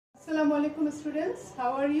Assalamu alaikum students,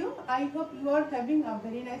 how are you? I hope you are having a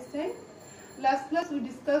very nice time. Last class we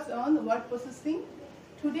discussed on word processing.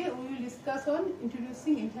 Today we will discuss on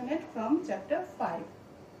introducing internet from chapter 5.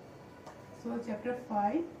 So chapter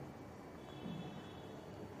 5.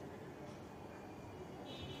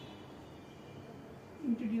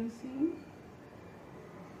 Introducing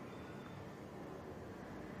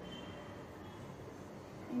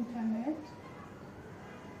internet.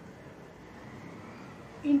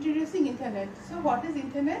 Introducing internet. So what is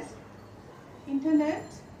internet? Internet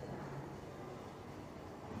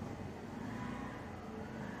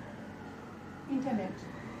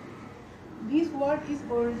this word is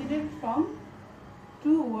originated from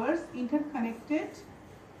two words, interconnected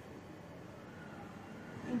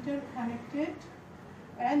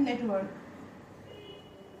and network.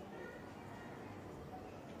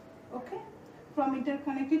 Okay, from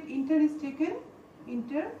interconnected, inter is taken,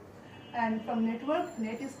 inter, and from network,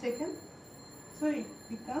 net is taken, so it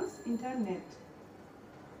becomes internet.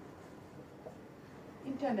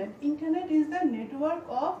 Internet is the network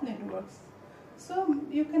of networks. So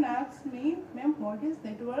you can ask me, ma'am, what is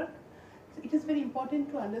network? So it is very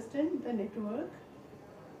important to understand the network.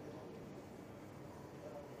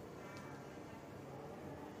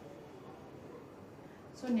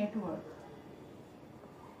 So network.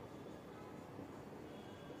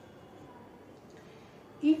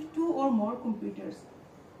 If two or more computers,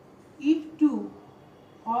 if two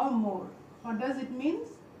or more, what does it mean?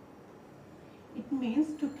 It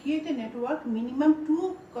means to create a network, minimum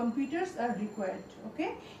two computers are required.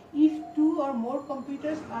 Okay, if two or more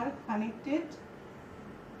computers are connected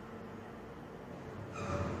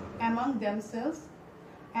among themselves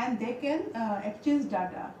and they can exchange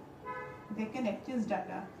data. They can exchange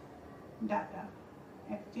data.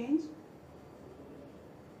 Exchange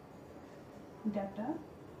data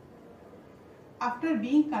after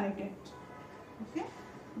being connected. Okay,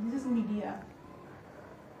 this is media.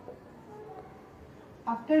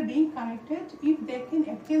 After being connected, if they can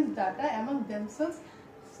exchange data among themselves,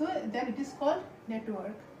 so then it is called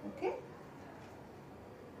network. Okay.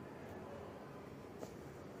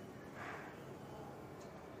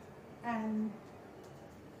 And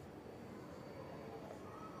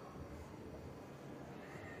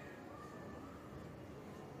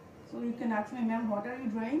so you can ask me, ma'am, what are you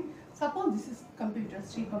drawing? Suppose this is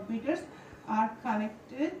computers. Three computers are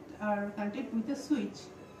connected with a switch.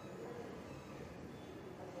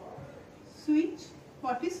 Switch.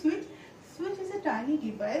 What is switch? Switch is a tiny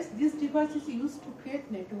device. This device is used to create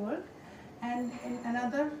network, and in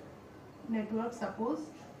another network, suppose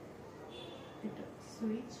it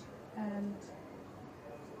switch and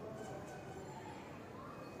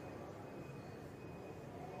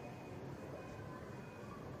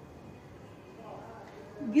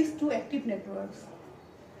these two active networks.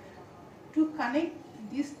 To connect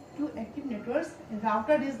these two active networks,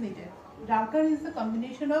 router is needed. Router is the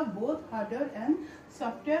combination of both hardware and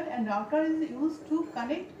software, and router is used to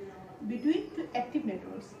connect between two active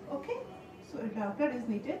networks. Okay, so a router is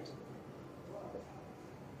needed.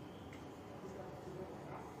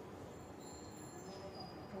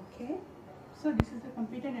 Okay, so this is the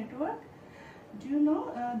computer network. Do you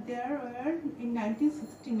know there were in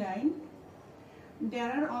 1969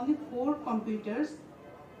 there are only 4 computers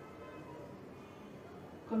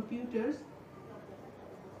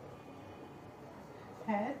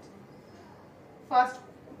had fast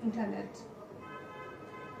internet,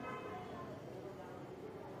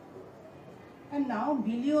 and now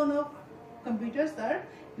billion of computers are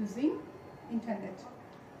using internet.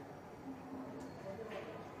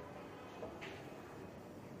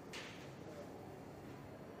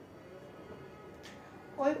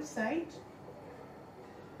 Website.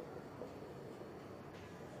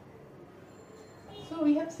 So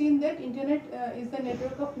we have seen that internet is the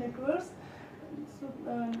network of networks. So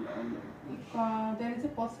if there is a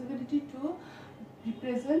possibility to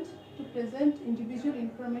present individual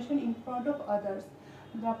information in front of others,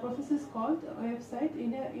 the process is called website.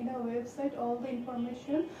 In a website, all the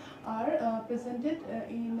information are presented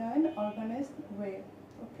in an organized way.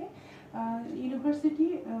 Okay,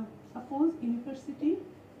 university. Suppose university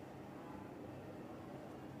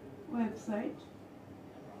website.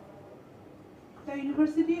 The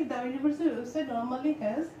university website normally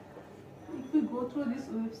has, if we go through this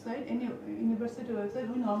website, any university website,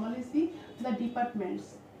 we normally see the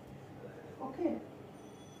departments. Okay,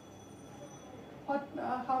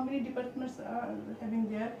 how many departments are having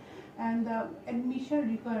there, and the admission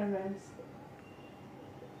requirements.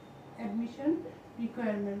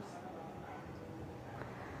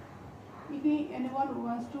 If anyone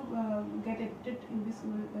wants to get admitted in this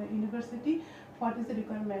university, what is the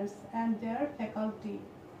requirements and their faculty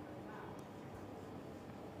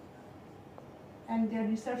and their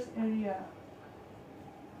research area.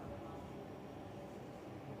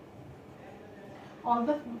 All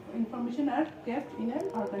the information are kept in an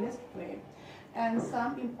organized way. And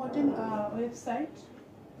some important websites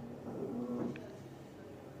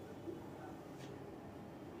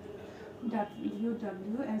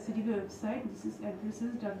NCTB website. This is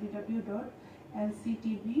addresses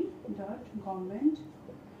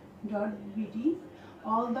www.nctb.government.bd.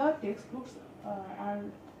 All the textbooks are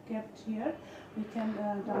kept here. We can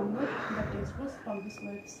download the textbooks from this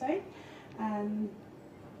website. And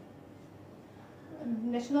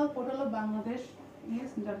National Portal of Bangladesh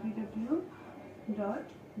is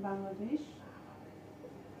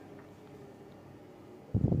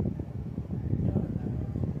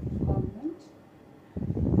www.bangladesh.government.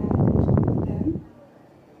 And then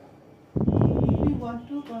if we want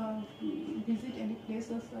to visit any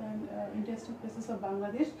places and interesting places of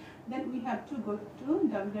Bangladesh, then we have to go to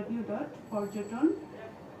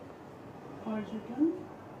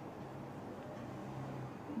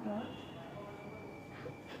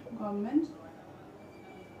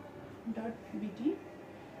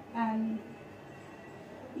And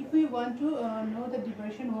if we want to know the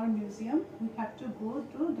Liberation War Museum, we have to go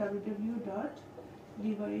to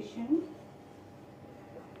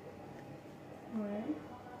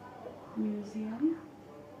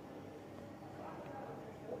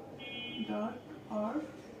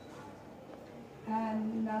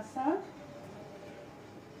And NASA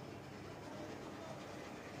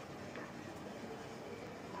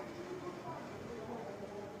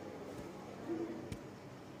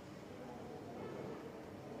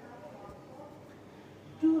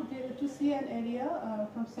to see an area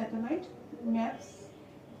from satellite maps,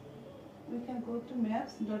 we can go to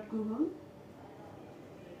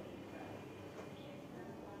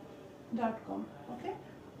maps.google.com. okay,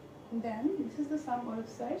 then this is the some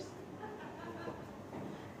websites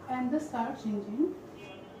and the search engine.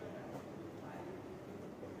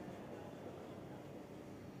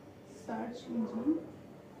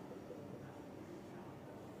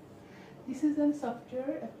 This is a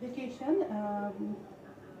software application.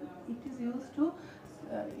 It is used to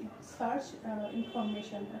search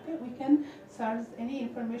information. Okay, we can search any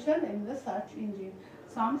information in the search engine.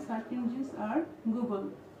 Some search engines are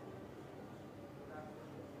Google.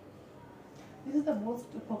 This is the most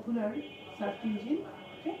popular search engine.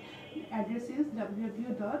 Okay, address is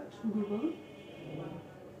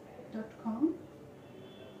www.google.com.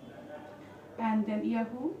 and then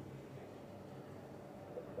Yahoo,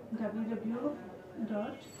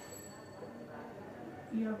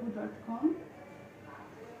 www.yahoo.com.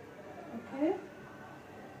 okay,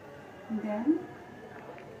 then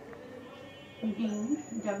Bing,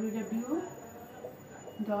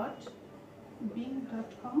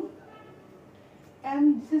 www.bing.com.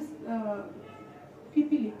 and this is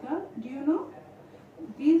Pipilika. Do you know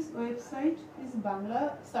this website is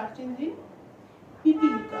Bangla search engine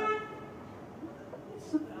Pipilika.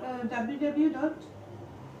 So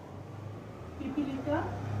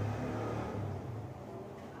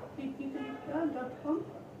www.pipilika.com.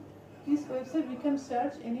 This website we can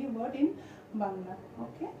search any word in Bangla.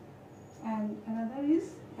 Okay, and another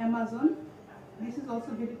is Amazon. This is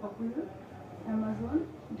also very popular. Amazon,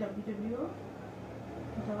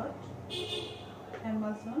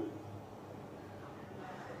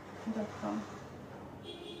 www.amazon.com.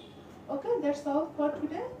 Okay, that's all for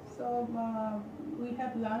today. So we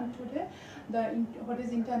have learned today what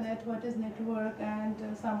is internet, what is network, and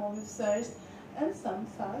some websites and some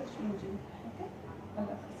search engine.